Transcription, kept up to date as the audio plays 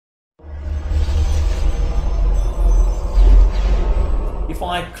if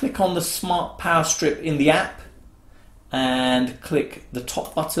I click on the smart power strip in the app and click the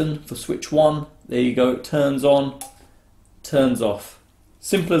top button for switch 1, there you go, it turns on, turns off.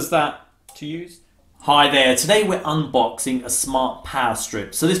 Simple as that to use. Hi there, today we're unboxing a smart power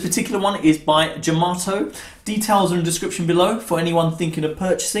strip. So this particular one is by Geek. Details are in the description below for anyone thinking of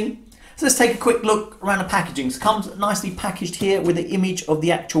purchasing. So let's take a quick look around the packaging. So it comes nicely packaged here with the image of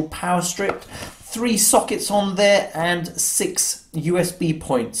the actual power strip. 3 sockets on there and 6 USB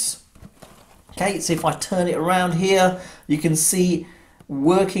points. Okay, so if I turn it around here, you can see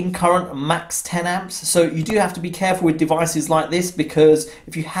working current max 10 amps. So you do have to be careful with devices like this, because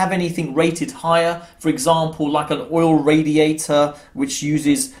if you have anything rated higher, for example like an oil radiator which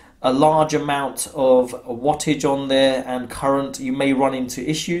uses a large amount of wattage on there and current, you may run into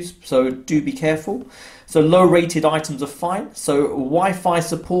issues, so do be careful. So low rated items are fine. So Wi-Fi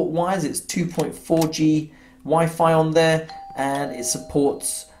support wise, it's 2.4G Wi-Fi on there, and it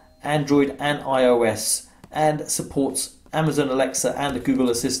supports Android and iOS, and supports Amazon Alexa and the Google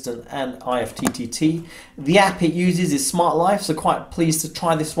Assistant and IFTTT. The app it uses is Smart Life, so quite pleased to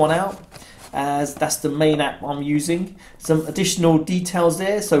try this one out, as that's the main app I'm using. Some additional details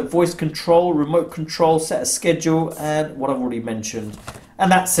there, so voice control, remote control, set a schedule, and what I've already mentioned. And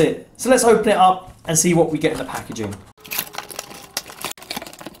that's it. So let's open it up and see what we get in the packaging.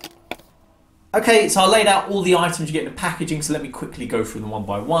 Okay, so I laid out all the items you get in the packaging, so let me quickly go through them one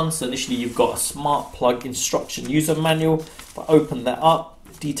by one. So initially you've got a smart plug instruction user manual. If I open that up,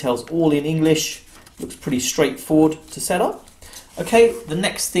 details all in English. Looks pretty straightforward to set up. Okay, the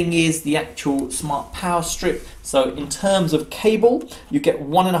next thing is the actual smart power strip. So in terms of cable, you get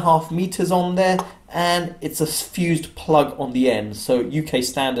 1.5 meters on there, and it's a fused plug on the end. So UK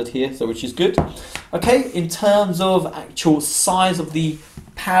standard here, so which is good. Okay, in terms of actual size of the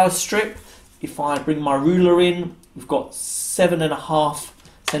power strip, if I bring my ruler in, we've got 7.5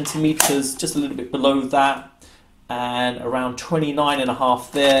 centimeters, just a little bit below that, and around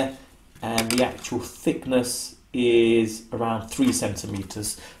 29.5 there, and the actual thickness is around 3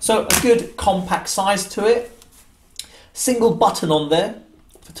 centimeters. So a good compact size to it. Single button on there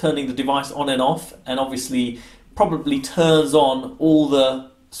for turning the device on and off, and obviously probably turns on all the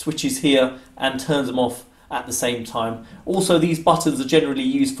switches here and turns them off at the same time. Also, these buttons are generally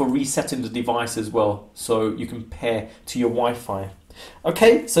used for resetting the device as well, so you can pair to your Wi-Fi.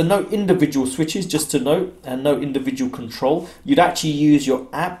 Okay, so no individual switches, just to note, and no individual control. You'd actually use your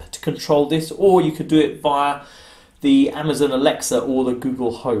app to control this, or you could do it via the Amazon Alexa or the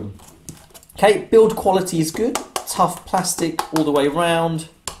Google Home. Okay, build quality is good. Tough plastic all the way around,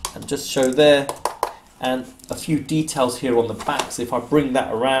 and just show there, and a few details here on the back. So if I bring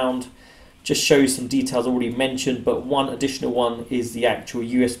that around, just show you some details already mentioned, but one additional one is the actual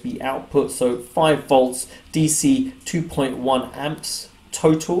USB output. So 5 volts DC 2.1 amps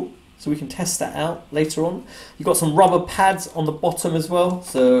total, so we can test that out later on. You've got some rubber pads on the bottom as well,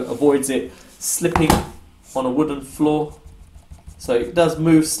 so avoids it slipping on a wooden floor. So it does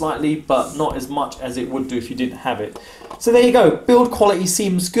move slightly, but not as much as it would do if you didn't have it. So there you go, build quality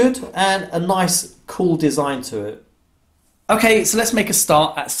seems good, and a nice cool design to it. Okay, so let's make a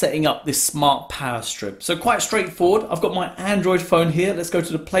start at setting up this smart power strip. So quite straightforward. I've got my Android phone here. Let's go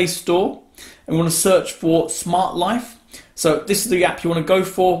to the Play Store, and we want to search for Smart Life. So this is the app you want to go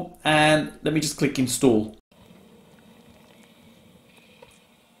for, and let me just click install.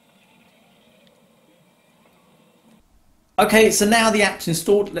 Okay, so now the app's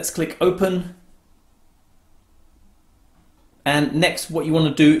installed. Let's click open. And next, what you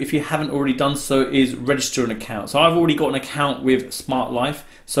want to do, if you haven't already done so, is register an account. So I've already got an account with Smart Life.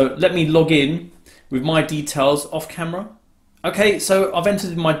 So let me log in with my details off camera. Okay, so I've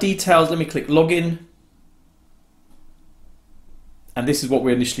entered in my details. Let me click login. And this is what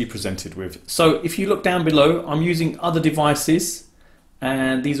we're initially presented with. So if you look down below, I'm using other devices,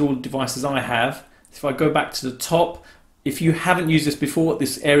 and these are all the devices I have. If I go back to the top, if you haven't used this before,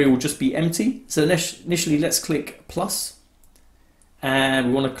 this area will just be empty. So initially, let's click plus. And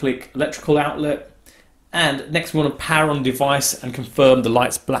we want to click electrical outlet, and next we want to power on device and confirm the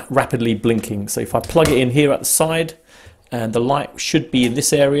light's rapidly blinking. So if I plug it in here at the side, and the light should be in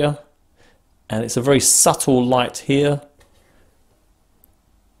this area, and it's a very subtle light here.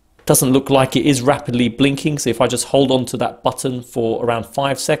 Doesn't look like it is rapidly blinking, so if I just hold on to that button for around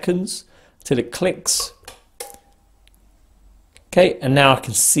 5 seconds till it clicks. Okay, and now I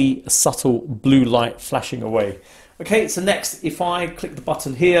can see a subtle blue light flashing away. Okay, so next, if I click the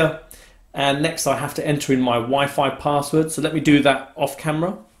button here, and next I have to enter in my Wi-Fi password. So let me do that off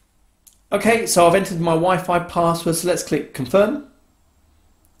camera. Okay, so I've entered my Wi-Fi password, so let's click confirm.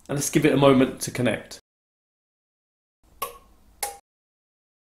 And let's give it a moment to connect.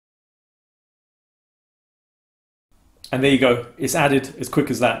 And there you go, it's added as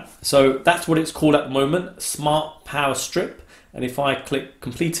quick as that. So that's what it's called at the moment, Smart Power Strip. And if I click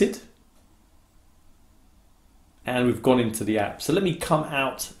completed, and we've gone into the app. So let me come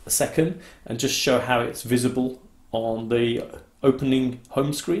out a second and just show how it's visible on the opening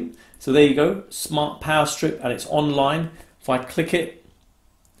home screen. So there you go, Smart Power Strip, and it's online. If I click it,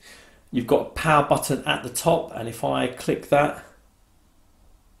 you've got a power button at the top, and if I click that,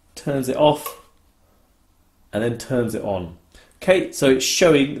 turns it off and then turns it on. Okay, so it's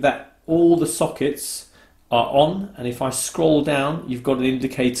showing that all the sockets are on, and if I scroll down, you've got an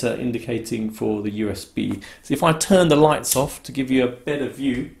indicator indicating for the USB. So if I turn the lights off to give you a better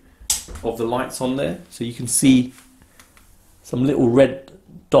view of the lights on there, so you can see some little red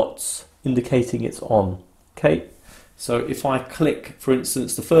dots indicating it's on. Okay, so if I click, for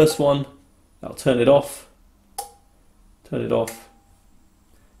instance, the first one, that'll turn it off, and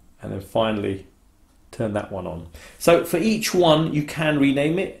then finally turn that one on. So for each one, you can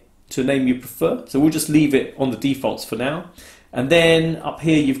rename it to a name you prefer. So we'll just leave it on the defaults for now. And then up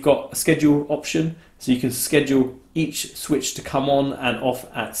here, you've got a schedule option. So you can schedule each switch to come on and off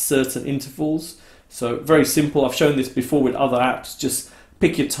at certain intervals. So very simple. I've shown this before with other apps. Just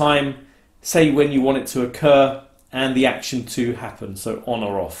pick your time, say when you want it to occur, and the action to happen. So on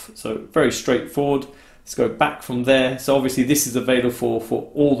or off. So very straightforward. Let's go back from there. So obviously this is available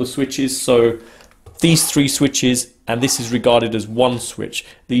for all the switches. So these 3 switches, and this is regarded as one switch.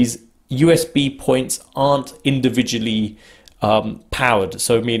 These USB points aren't individually powered,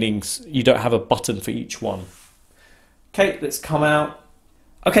 so meaning you don't have a button for each one. Okay, let's come out.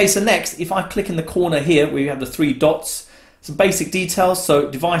 Okay, so next, if I click in the corner here where you have the 3 dots, some basic details. So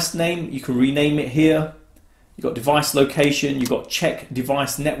device name, you can rename it here. You've got device location, you've got check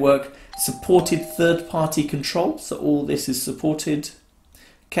device network, supported third-party control, so all this is supported.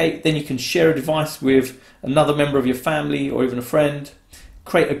 Okay, then you can share a device with another member of your family or even a friend.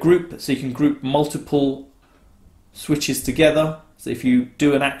 Create a group, so you can group multiple switches together. So if you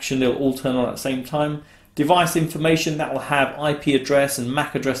do an action, they'll all turn on at the same time. Device information, that will have IP address and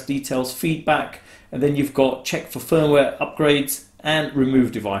MAC address details, feedback, and then you've got check for firmware upgrades and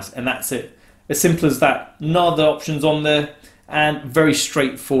remove device, and that's it. As simple as that. No other options on there, and very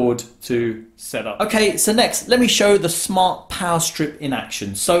straightforward to set up. Okay, so next, let me show the Smart Power Strip in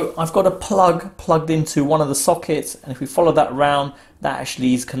action. So I've got a plug plugged into one of the sockets, and if we follow that around, that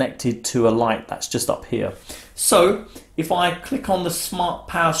actually is connected to a light that's just up here. So if I click on the Smart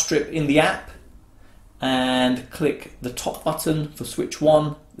Power Strip in the app and click the top button for switch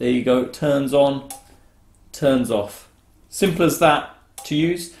 1, there you go, it turns on, turns off. Simple as that to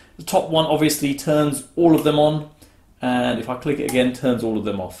use. The top one obviously turns all of them on, and if I click it again, turns all of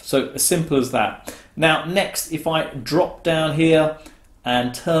them off. So as simple as that. Now next, if I drop down here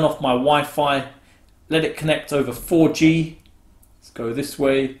and turn off my Wi-Fi, let it connect over 4G. Let's go this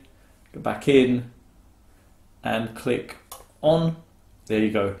way, go back in and click on. There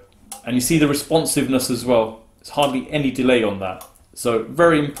you go. And you see the responsiveness as well. There's hardly any delay on that. So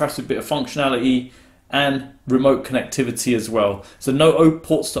very impressive bit of functionality and remote connectivity as well. So no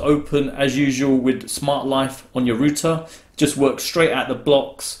ports to open as usual with Smart Life on your router. Just works straight out the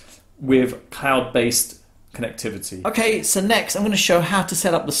blocks with cloud-based connectivity. Okay, so next I'm going to show how to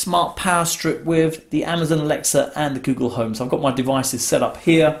set up the Smart Power Strip with the Amazon Alexa and the Google Home. So I've got my devices set up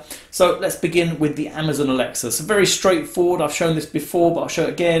here. So let's begin with the Amazon Alexa. So very straightforward. I've shown this before, but I'll show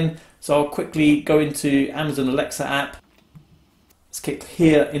it again. So I'll quickly go into Amazon Alexa app. Let's click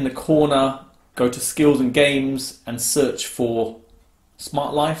here in the corner, go to Skills and Games and search for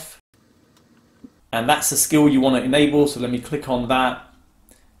Smart Life. And that's the skill you want to enable. So let me click on that.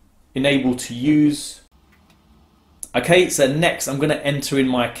 Enable to use. Okay, so next I'm going to enter in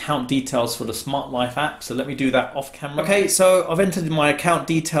my account details for the Smart Life app. So let me do that off camera. Okay, so I've entered in my account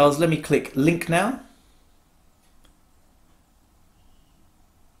details. Let me click link now.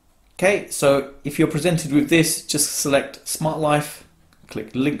 Okay, so if you're presented with this, just select Smart Life,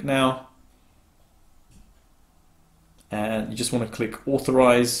 click link now. And you just want to click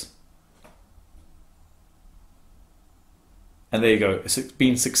authorize. And there you go, it's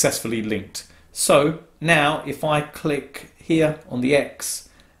been successfully linked. So now if I click here on the X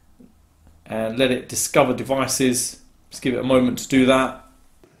and let it discover devices, just give it a moment to do that.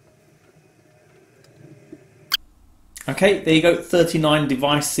 Okay, there you go, 39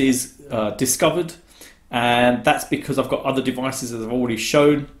 devices discovered, and that's because I've got other devices as I've already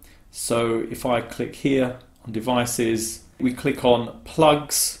shown. So if I click here on devices, we click on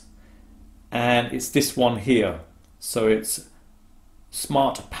plugs, and it's this one here. So it's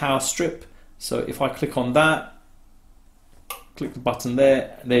Smart Power Strip. So if I click on that, click the button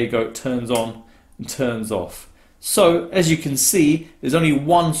there, and there you go, it turns on and turns off. So as you can see, there's only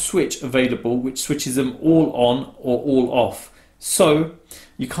one switch available which switches them all on or all off. So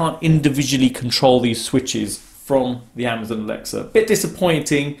you can't individually control these switches from the Amazon Alexa. A bit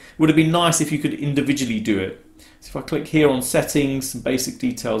disappointing. Would have been nice if you could individually do it. So if I click here on settings, some basic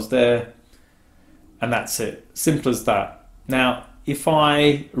details there, and that's it. Simple as that. Now if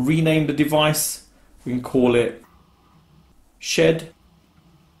I rename the device, we can call it Shed.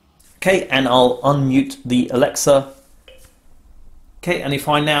 Okay, and I'll unmute the Alexa. Okay, and if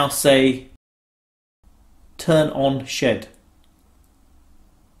I now say turn on Shed.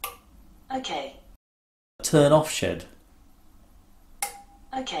 Okay. Turn off Shed.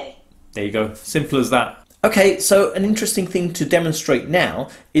 Okay. There you go, simple as that. Okay, so an interesting thing to demonstrate now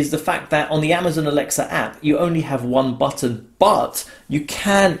is the fact that on the Amazon Alexa app, you only have one button, but you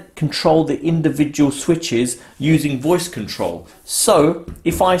can control the individual switches using voice control. So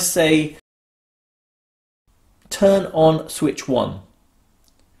if I say, turn on switch 1.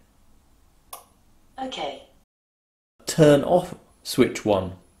 Okay. Turn off switch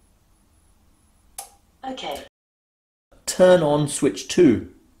 1. Okay. Turn on switch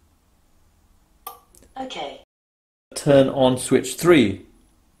 2. Okay. Turn on switch 3.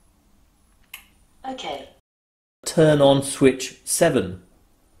 Okay. Turn on switch 7.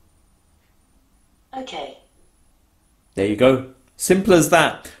 Okay. There you go. Simple as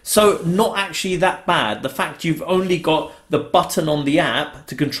that. So not actually that bad. The fact you've only got the button on the app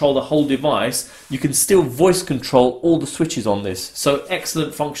to control the whole device, you can still voice control all the switches on this. So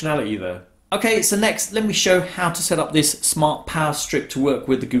excellent functionality there. Okay, so next let me show how to set up this smart power strip to work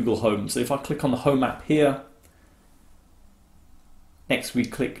with the Google Home. So if I click on the Home app here, next we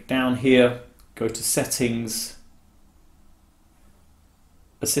click down here, go to Settings,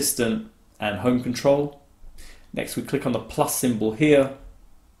 Assistant and Home Control. Next we click on the plus symbol here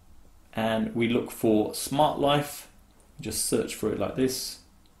and we look for Smart Life. Just search for it like this.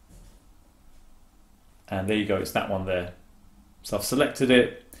 And there you go, it's that one there. So I've selected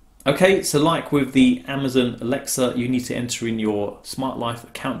it. Okay, so like with the Amazon Alexa, you need to enter in your Smart Life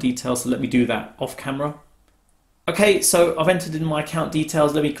account details. So let me do that off camera. Okay, so I've entered in my account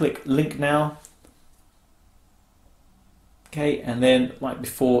details. Let me click link now. Okay, and then like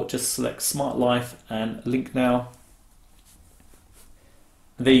before, just select Smart Life and link now.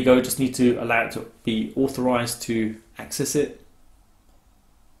 And there you go, just need to allow it to be authorized to access it.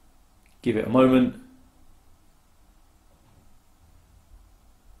 Give it a moment.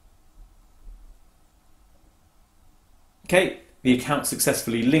 Okay, the account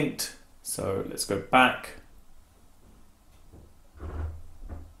successfully linked. So let's go back.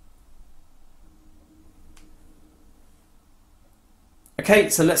 Okay,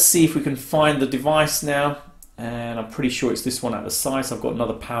 so let's see if we can find the device now. And I'm pretty sure it's this one at the side. So I've got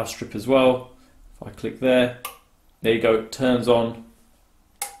another power strip as well. If I click there, there you go, turns on,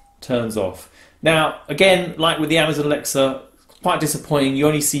 turns off. Now, again, like with the Amazon Alexa, quite disappointing. You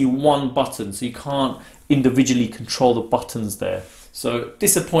only see one button, so you can't individually control the buttons there. So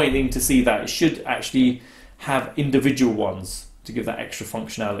disappointing to see that. It should actually have individual ones to give that extra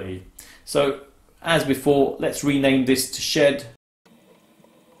functionality. So as before, let's rename this to Shed.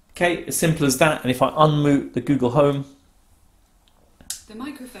 Okay, as simple as that. And if I unmute the Google Home, the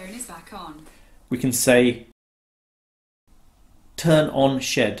microphone is back on. We can say turn on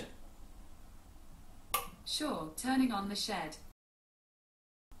Shed. Sure, turning on the shed.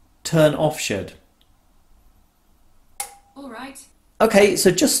 Turn off Shed. All right. Okay, so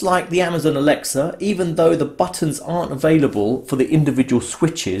just like the Amazon Alexa, even though the buttons aren't available for the individual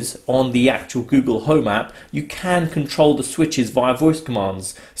switches on the actual Google Home app, you can control the switches via voice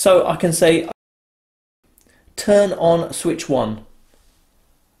commands. So I can say, turn on switch 1.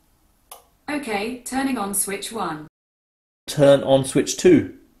 Okay, turning on switch 1. Turn on switch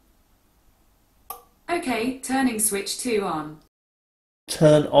 2. Okay, turning switch 2 on.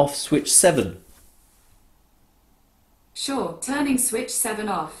 Turn off switch 7. Sure, turning switch 7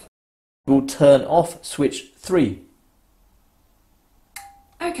 off. We'll turn off switch 3.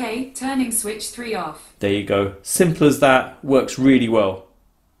 Okay, turning switch 3 off. There you go. Simple as that. Works really well.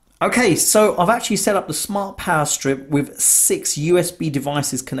 Okay, so I've actually set up the smart power strip with 6 USB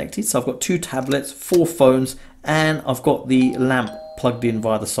devices connected. So I've got 2 tablets, 4 phones, and I've got the lamp plugged in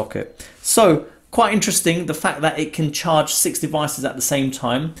via the socket. So quite interesting, the fact that it can charge 6 devices at the same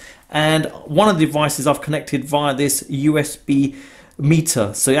time. And one of the devices I've connected via this USB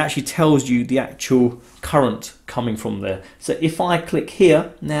meter. So it actually tells you the actual current coming from there. So if I click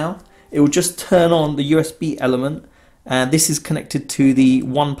here now, it will just turn on the USB element. And this is connected to the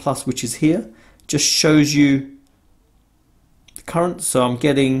OnePlus, which is here. Just shows you the current. So I'm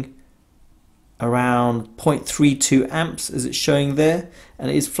getting around 0.32 amps as it's showing there, and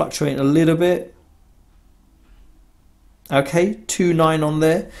it is fluctuating a little bit. Okay, 2.9 on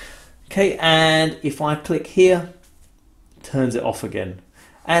there. Okay, and if I click here, turns it off again.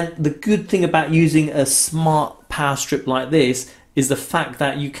 And the good thing about using a smart power strip like this is the fact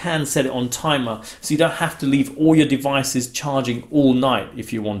that you can set it on timer, so you don't have to leave all your devices charging all night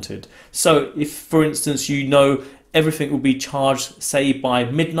if you wanted. So if, for instance, you know everything will be charged, say by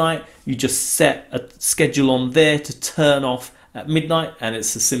midnight, you just set a schedule on there to turn off at midnight, and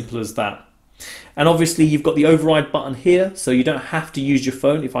it's as simple as that. And obviously you've got the override button here, so you don't have to use your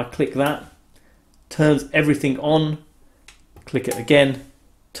phone. If I click that, turns everything on, click it again,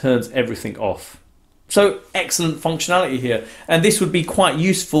 turns everything off. So excellent functionality here, and this would be quite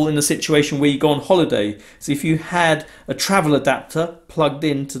useful in the situation where you go on holiday. So if you had a travel adapter plugged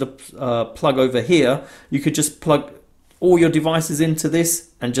into the plug over here, you could just plug all your devices into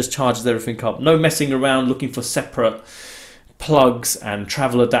this and just charges everything up. No messing around looking for separate plugs and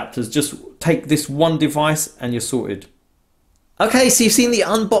travel adapters. Just take this one device and you're sorted. Okay, so you've seen the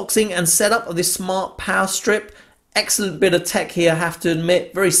unboxing and setup of this smart power strip. Excellent bit of tech here, I have to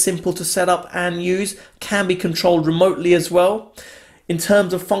admit. Very simple to set up and use. Can be controlled remotely as well. In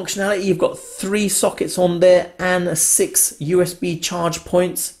terms of functionality, you've got 3 sockets on there and 6 USB charge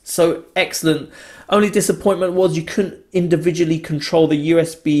points. So excellent. Only disappointment was you couldn't individually control the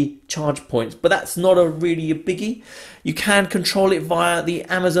USB charge points, but that's not really a biggie. You can control it via the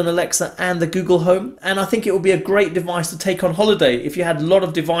Amazon Alexa and the Google Home, and I think it would be a great device to take on holiday. If you had a lot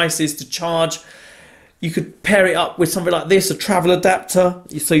of devices to charge, you could pair it up with something like this, a travel adapter.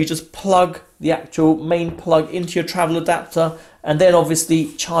 So you just plug the actual main plug into your travel adapter and then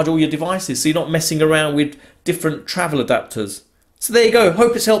obviously charge all your devices, so you're not messing around with different travel adapters. So there you go.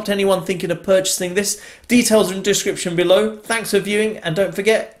 Hope it's helped anyone thinking of purchasing this. Details are in the description below. Thanks for viewing, and don't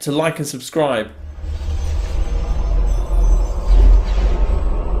forget to like and subscribe.